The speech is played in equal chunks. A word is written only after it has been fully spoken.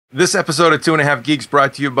This episode of 2.5 Geeks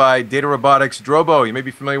brought to you by Data Robotics Drobo. You may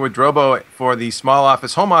be familiar with Drobo for the small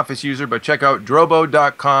office, home office user, but check out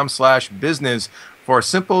drobo.com/business for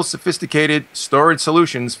simple, sophisticated storage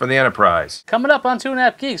solutions for the enterprise. Coming up on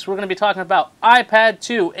 2.5 Geeks, we're going to be talking about iPad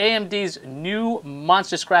 2, AMD's new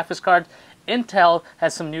monstrous graphics card. Intel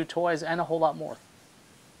has some new toys and a whole lot more.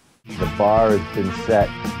 The bar has been set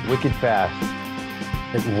wicked fast.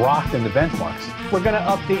 It rocked in the benchmarks. We're going to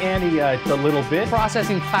up the ante a little bit.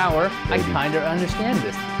 Processing power, I kind of understand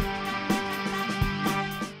this.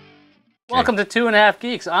 Welcome to 2.5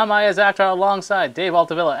 Geeks. I'm Ayaz Akhtar alongside Dave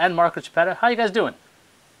Altavilla and Marco Chiappetta. How you guys doing?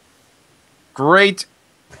 Great.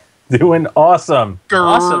 Doing awesome.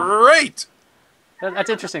 Great. That's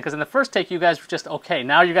interesting because in the first take you guys were just okay.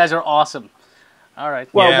 Now you guys are awesome. All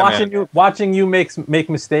right. Well, Yeah, watching you make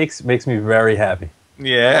mistakes makes me very happy.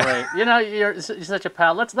 Yeah. Great. You know, you're such a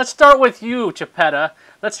pal. Let's start with you, Chiappetta.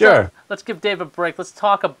 Let's give Dave a break. Let's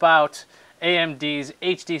talk about AMD's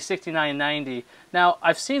HD 6990. Now,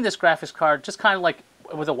 I've seen this graphics card just kind of like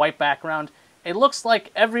with a white background. It looks like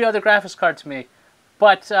every other graphics card to me,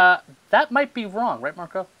 but that might be wrong, right,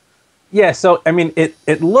 Marco? Yeah, so, I mean,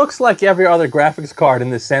 it looks like every other graphics card in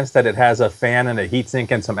the sense that it has a fan and a heatsink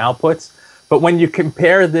and some outputs. But when you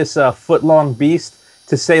compare this foot-long beast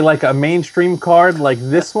to, say, like a mainstream card like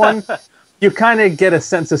this one, you kind of get a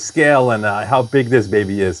sense of scale and how big this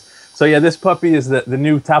baby is. So, yeah, this puppy is the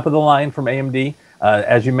new top of the line from AMD.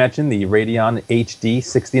 As you mentioned, the Radeon HD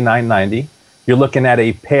 6990. You're looking at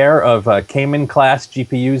a pair of Cayman-class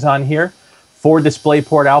GPUs on here, 4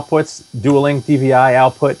 DisplayPort outputs, dual-link DVI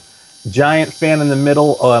output, giant fan in the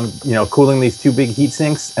middle, cooling these 2 big heat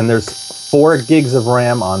sinks, and there's 4 gigs of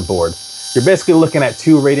RAM on board. You're basically looking at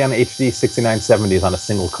 2 Radeon HD 6970s on a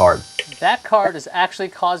single card. That card is actually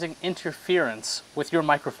causing interference with your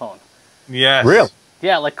microphone. Yes. Really?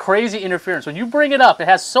 Yeah, like crazy interference. When you bring it up, it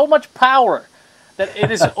has so much power that it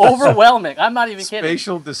is overwhelming. I'm not even kidding.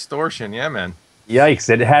 Spatial distortion. Yeah, man. Yikes!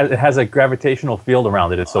 It has a gravitational field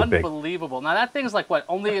around it. It's so big. Unbelievable. Now that thing's like what?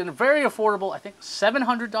 Only in very affordable. I think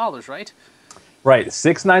 $700, right? Right,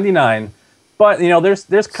 $699. But you know,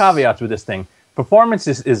 there's caveats with this thing. Performance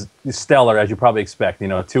is stellar, as you probably expect. You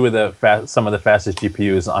know, some of the fastest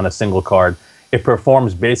GPUs on a single card. It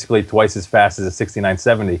performs basically twice as fast as a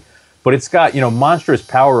 6970, but it's got monstrous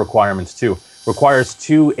power requirements too. Requires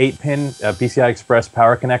 2 8-pin PCI Express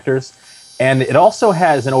power connectors, and it also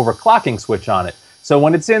has an overclocking switch on it. So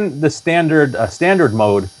when it's in the standard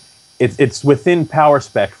mode, it's within power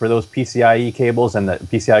spec for those PCIe cables and the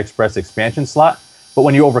PCI Express expansion slot. But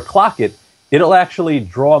when you overclock it, it'll actually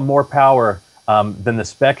draw more power than the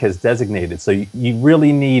spec has designated. So you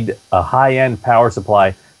really need a high-end power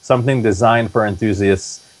supply, something designed for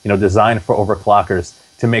enthusiasts, designed for overclockers,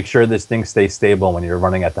 to make sure this thing stays stable when you're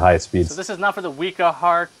running at the highest speeds. So this is not for the weak of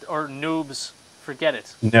heart or noobs. Forget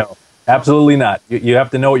it. No, absolutely not. You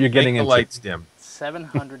have to know what you're getting into. The lights dim.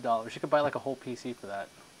 $700. You could buy like a whole PC for that.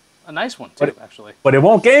 A nice one, too, actually. But it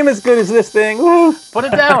won't game as good as this thing. Woo. Put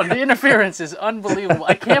it down. The interference is unbelievable.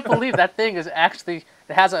 I can't believe that thing is actually...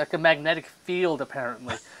 It has like a magnetic field,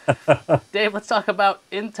 apparently. Dave, let's talk about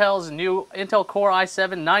Intel's new Intel Core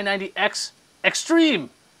i7-990X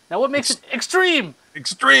Extreme. Now, what makes it extreme?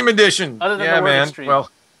 Extreme edition. Other than the word man. extreme.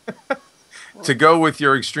 Well, to go with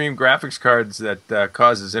your extreme graphics cards that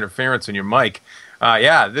causes interference in your mic,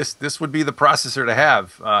 this would be the processor to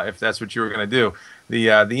have if that's what you were going to do. The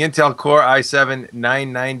Intel Core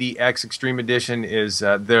i7-990X Extreme Edition is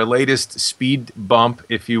their latest speed bump,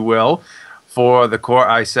 if you will, for the Core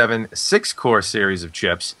i7 6-core series of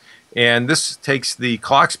chips. And this takes the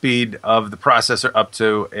clock speed of the processor up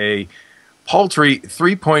to a paltry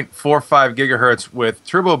 3.45 gigahertz with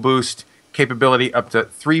turbo boost capability up to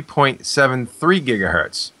 3.73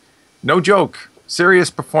 gigahertz. No joke. Serious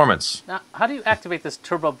performance. Now, how do you activate this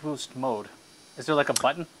turbo boost mode? Is there like a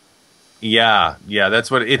button? Yeah,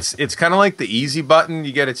 that's what it's kind of like the easy button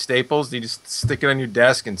you get at Staples. You just stick it on your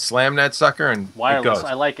desk and slam that sucker and wireless. It goes.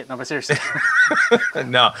 I like it. No, but seriously.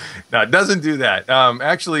 no, it doesn't do that.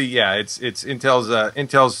 Actually, yeah, it's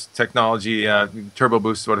Intel's technology. Turbo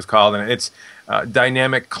Boost is what it's called, and it's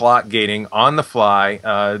dynamic clock gating on the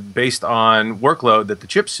fly based on workload that the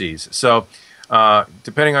chip sees. So,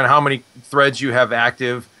 depending on how many threads you have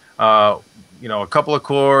active, a couple of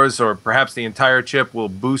cores or perhaps the entire chip will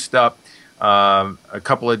boost up a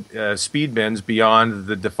couple of speed bins beyond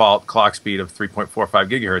the default clock speed of 3.45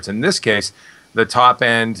 gigahertz. In this case, the top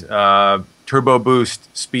end turbo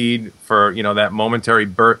boost speed for that momentary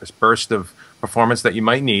burst of performance that you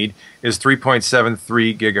might need is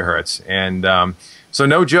 3.73 gigahertz. And So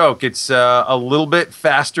no joke, it's a little bit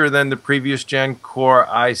faster than the previous gen Core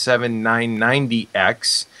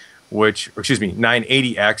i7-990X, excuse me,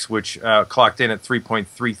 980X, which clocked in at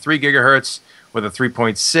 3.33 gigahertz with a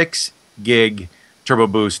 3.6 gig turbo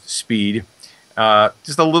boost speed.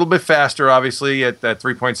 Just a little bit faster, obviously, at that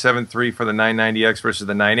 3.73 for the 990X versus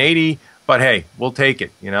the 980. But hey, we'll take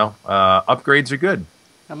it. Upgrades are good.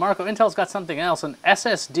 Now, Marco, Intel's got something else, an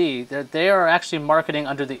SSD that they are actually marketing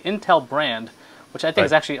under the Intel brand, which I think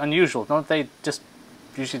is actually unusual. Don't they just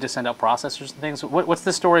usually just send out processors and things? What's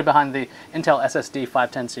the story behind the Intel SSD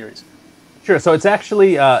 510 series? Sure. So it's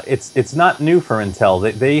actually it's not new for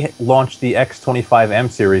Intel. They launched the X25M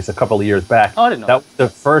series a couple of years back. Oh, I didn't know that. Was the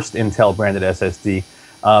first Intel branded SSD.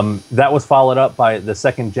 That was followed up by the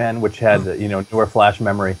second gen, which had newer flash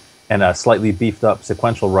memory and slightly beefed up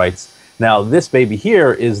sequential writes. Now this baby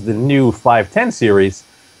here is the new 510 series.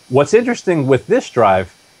 What's interesting with this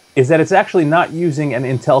drive is that it's actually not using an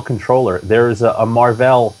Intel controller. There's a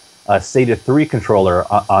Marvell SATA 3 controller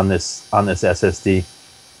on this SSD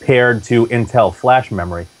paired to Intel flash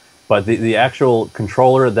memory, but the actual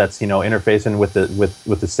controller that's interfacing with the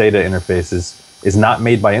SATA interfaces is not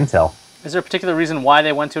made by Intel. Is there a particular reason why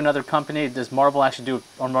they went to another company? Does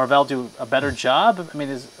Marvell do a better job? I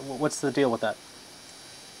mean, what's the deal with that?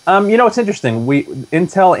 It's interesting.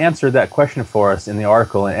 Intel answered that question for us in the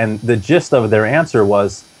article, and the gist of their answer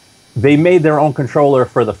was they made their own controller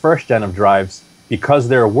for the first gen of drives because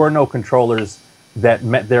there were no controllers that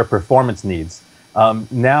met their performance needs.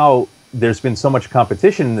 Now there's been so much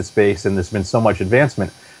competition in the space and there's been so much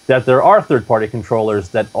advancement that there are third-party controllers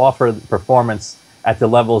that offer performance at the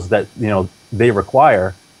levels that they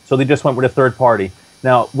require. So they just went with a third party.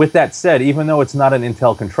 Now, with that said, even though it's not an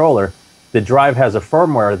Intel controller, the drive has a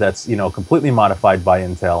firmware that's completely modified by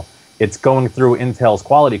Intel. It's going through Intel's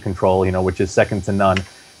quality control, which is second to none.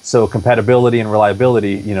 So compatibility and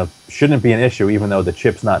reliability, shouldn't be an issue, even though the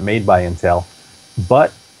chip's not made by Intel.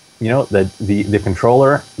 But the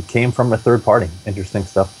controller came from a third party. Interesting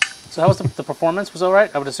stuff. So how was the performance? Was all right?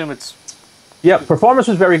 I would assume it's... Yeah, performance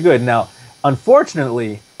was very good. Now,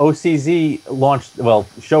 unfortunately,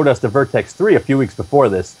 OCZ showed us the Vertex 3 a few weeks before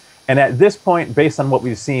this. And at this point, based on what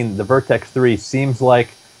we've seen, the Vertex 3 seems like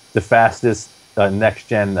the fastest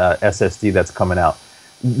next-gen SSD that's coming out.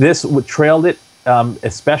 This trailed it,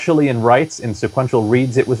 especially in writes. In sequential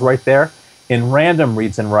reads, it was right there. In random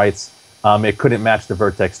reads and writes, it couldn't match the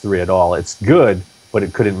Vertex 3 at all. It's good, but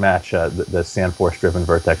it couldn't match the SandForce-driven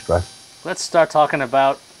Vertex drive. Let's start talking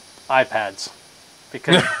about iPads,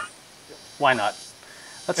 because why not?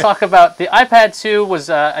 Let's talk about the iPad 2 was,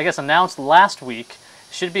 I guess, announced last week.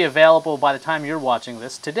 Should be available by the time you're watching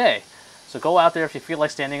this today. So go out there if you feel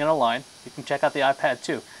like standing in a line. You can check out the iPad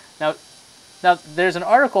 2. Now there's an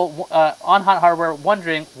article on Hot Hardware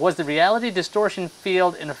wondering, was the reality distortion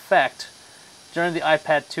field in effect during the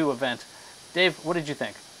iPad 2 event? Dave, what did you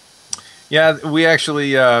think? Yeah, we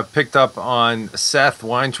actually picked up on Seth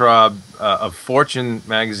Weintraub of Fortune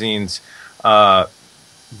magazine's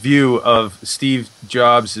view of Steve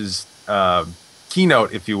Jobs'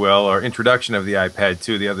 keynote, if you will, or introduction of the iPad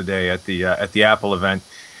 2 the other day at the Apple event.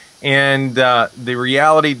 And the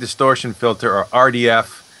reality distortion filter, or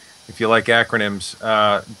RDF, if you like acronyms,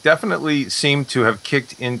 definitely seemed to have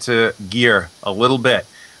kicked into gear a little bit.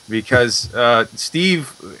 Because Steve,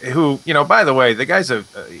 who, by the way, the guy's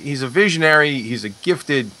he's a visionary, he's a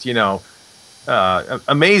gifted,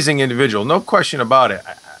 amazing individual, no question about it.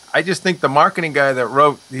 I just think the marketing guy that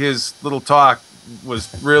wrote his little talk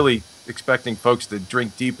was really expecting folks to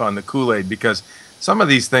drink deep on the Kool-Aid, because some of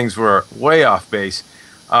these things were way off base.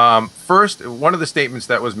 First, one of the statements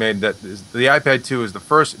that was made that the iPad 2 is the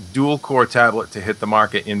first dual-core tablet to hit the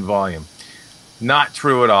market in volume. Not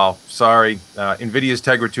true at all. Sorry. NVIDIA's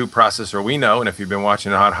Tegra 2 processor, we know, and if you've been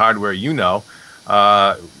watching Hot Hardware, you know,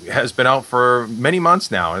 has been out for many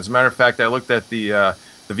months now. As a matter of fact, I looked at the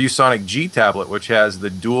ViewSonic G tablet, which has the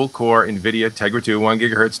dual-core NVIDIA Tegra 2, 1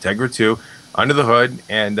 gigahertz Tegra 2 under the hood,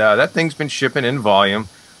 and that thing's been shipping in volume.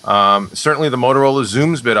 Certainly the Motorola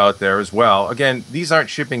Zoom's been out there as well. Again, these aren't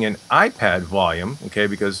shipping in iPad volume, okay,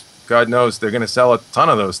 because God knows they're going to sell a ton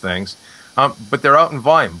of those things. But they're out in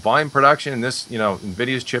volume production, and this,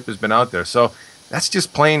 NVIDIA's chip has been out there. So that's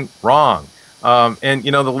just plain wrong. And,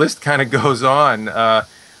 the list kind of goes on.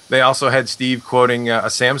 They also had Steve quoting a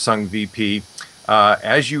Samsung VP.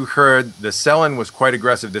 As you heard, the sell-in was quite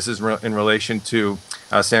aggressive. This is in relation to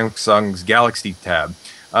Samsung's Galaxy Tab.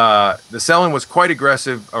 The sell-in was quite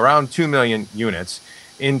aggressive, around 2 million units.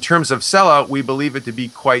 In terms of sellout, we believe it to be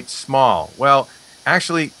quite small. Well,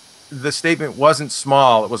 actually, the statement wasn't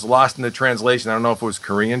small. It was lost in the translation. I don't know if it was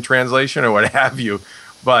Korean translation or what have you.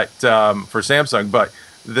 but for Samsung, but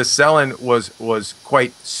the sell-in was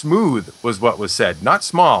quite smooth, was what was said. Not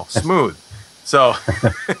small, smooth. So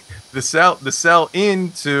the sell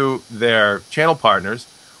into their channel partners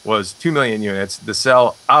was 2 million units. The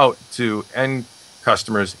sell out to end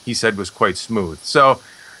customers, he said, was quite smooth. So,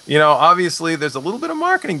 obviously there's a little bit of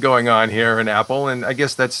marketing going on here in Apple, and I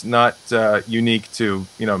guess that's not unique to,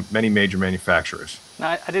 many major manufacturers.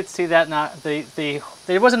 Now, I did see that. Now,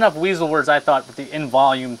 there wasn't enough weasel words, I thought, with the in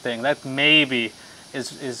volume thing. That maybe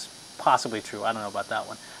is possibly true. I don't know about that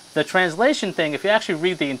one. The translation thing, if you actually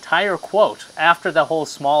read the entire quote after the whole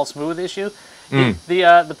small smooth issue,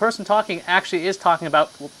 the person talking actually is talking about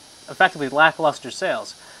effectively lackluster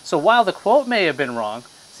sales. So while the quote may have been wrong,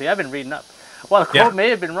 see, I've been reading up. While the quote may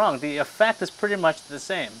have been wrong, the effect is pretty much the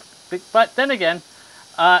same. But then again,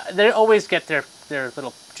 they always get their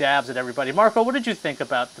little jabs at everybody. Marco, what did you think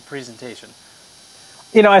about the presentation?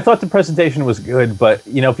 I thought the presentation was good, but,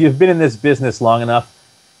 if you've been in this business long enough,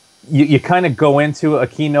 you kind of go into a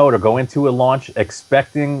keynote or go into a launch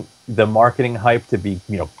expecting the marketing hype to be,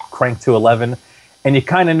 cranked to 11. And you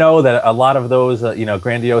kind of know that a lot of those,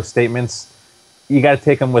 grandiose statements, you got to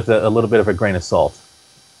take them with a little bit of a grain of salt.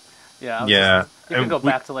 Yeah. Yeah. You can go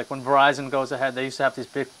back to like when Verizon goes ahead, they used to have these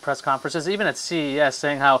big press conferences, even at CES,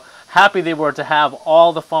 saying how happy they were to have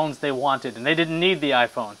all the phones they wanted, and they didn't need the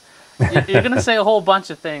iPhone. You're going to say a whole bunch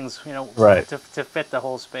of things, right, to fit the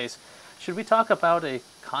whole space. Should we talk about a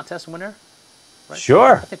contest winner? Right?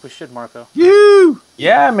 Sure. I think we should, Marco.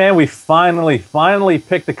 Yeah, man, we finally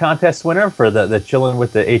picked the contest winner for the Chillin'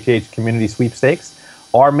 with the HH Community Sweepstakes.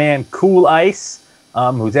 Our man Cool Ice,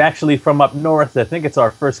 who's actually from up north. I think it's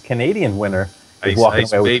our first Canadian winner. Is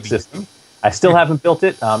walking away with the system. I still haven't built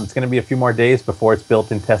it. It's going to be a few more days before it's built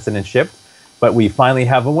and tested and shipped. But we finally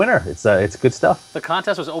have a winner. It's good stuff. The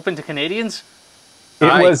contest was open to Canadians? It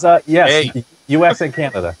was, yes, U.S. and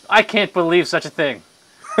Canada. I can't believe such a thing.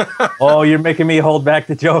 Oh, you're making me hold back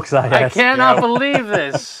the jokes. I cannot believe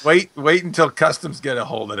this. Wait until customs get a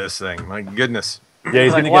hold of this thing. My goodness. Yeah,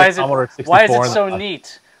 he's like, going to get Commodore 64. Why is it so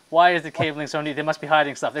neat? Why is the cabling so neat? They must be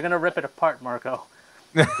hiding stuff. They're going to rip it apart, Marco.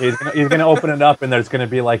 He's going to open it up, and there's going to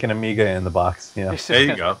be like an Amiga in the box. There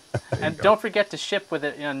you go. And don't forget to ship with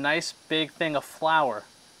it a nice big thing of flour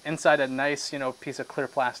inside a nice piece of clear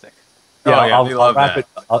plastic. Yeah, I'll wrap it,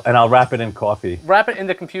 and I'll wrap it in coffee. Wrap it in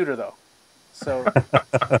the computer, though. So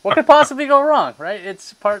what could possibly go wrong, right?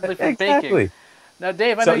 It's partly for baking. Now,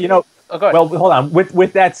 Dave, I know oh, go ahead. Well, hold on.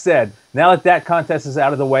 With that said, now that contest is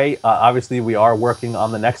out of the way, obviously we are working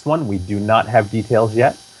on the next one. We do not have details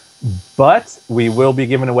yet. But we will be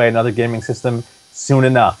giving away another gaming system soon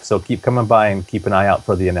enough. So keep coming by and keep an eye out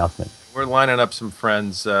for the announcement. We're lining up some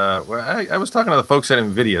friends. I was talking to the folks at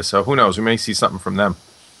NVIDIA, so who knows? We may see something from them.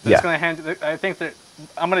 I think that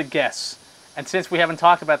I'm going to guess. And since we haven't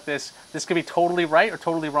talked about this could be totally right or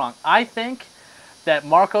totally wrong. I think that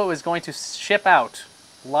Marco is going to ship out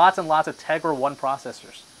lots and lots of Tegra 1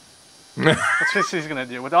 processors. That's what he's going to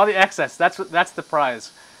do. With all the excess, that's the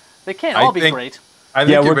prize. They can't all be great. I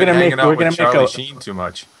think we're going to make Charlie Sheen too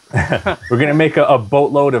much. We're going to make a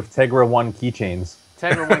boatload of Tegra 1 keychains.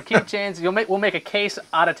 Tegra 1 keychains. We'll make a case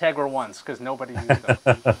out of Tegra 1s because nobody used them.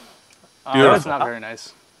 That's not very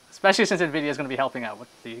nice. Especially since NVIDIA is going to be helping out with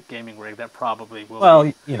the gaming rig. That probably will.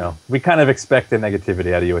 Well, we kind of expect the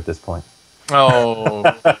negativity out of you at this point. Oh.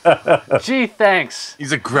 Gee, thanks.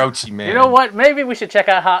 He's a grouchy man. You know what? Maybe we should check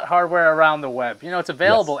out Hot Hardware around the web. It's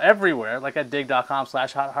available everywhere, like at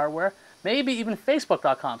dig.com/hothardware. Maybe even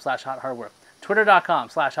facebook.com/hothardware,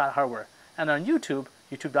 twitter.com/hothardware, and on YouTube,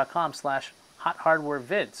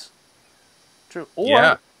 youtube.com/hothardwarevids. True.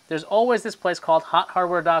 Or there's always this place called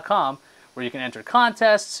hothardware.com where you can enter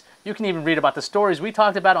contests. You can even read about the stories we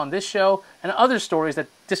talked about on this show and other stories that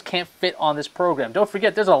just can't fit on this program. Don't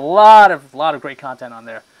forget, there's a lot of great content on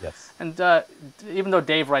there. Yes. And even though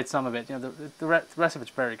Dave writes some of it, the rest of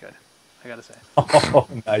it's very good, I got to say. Oh,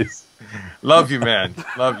 nice. Love you, man.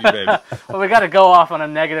 Love you, baby. Well, we got to go off on a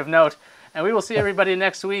negative note, and we will see everybody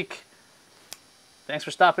next week. Thanks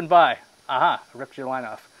for stopping by. Aha, I ripped your line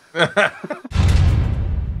off.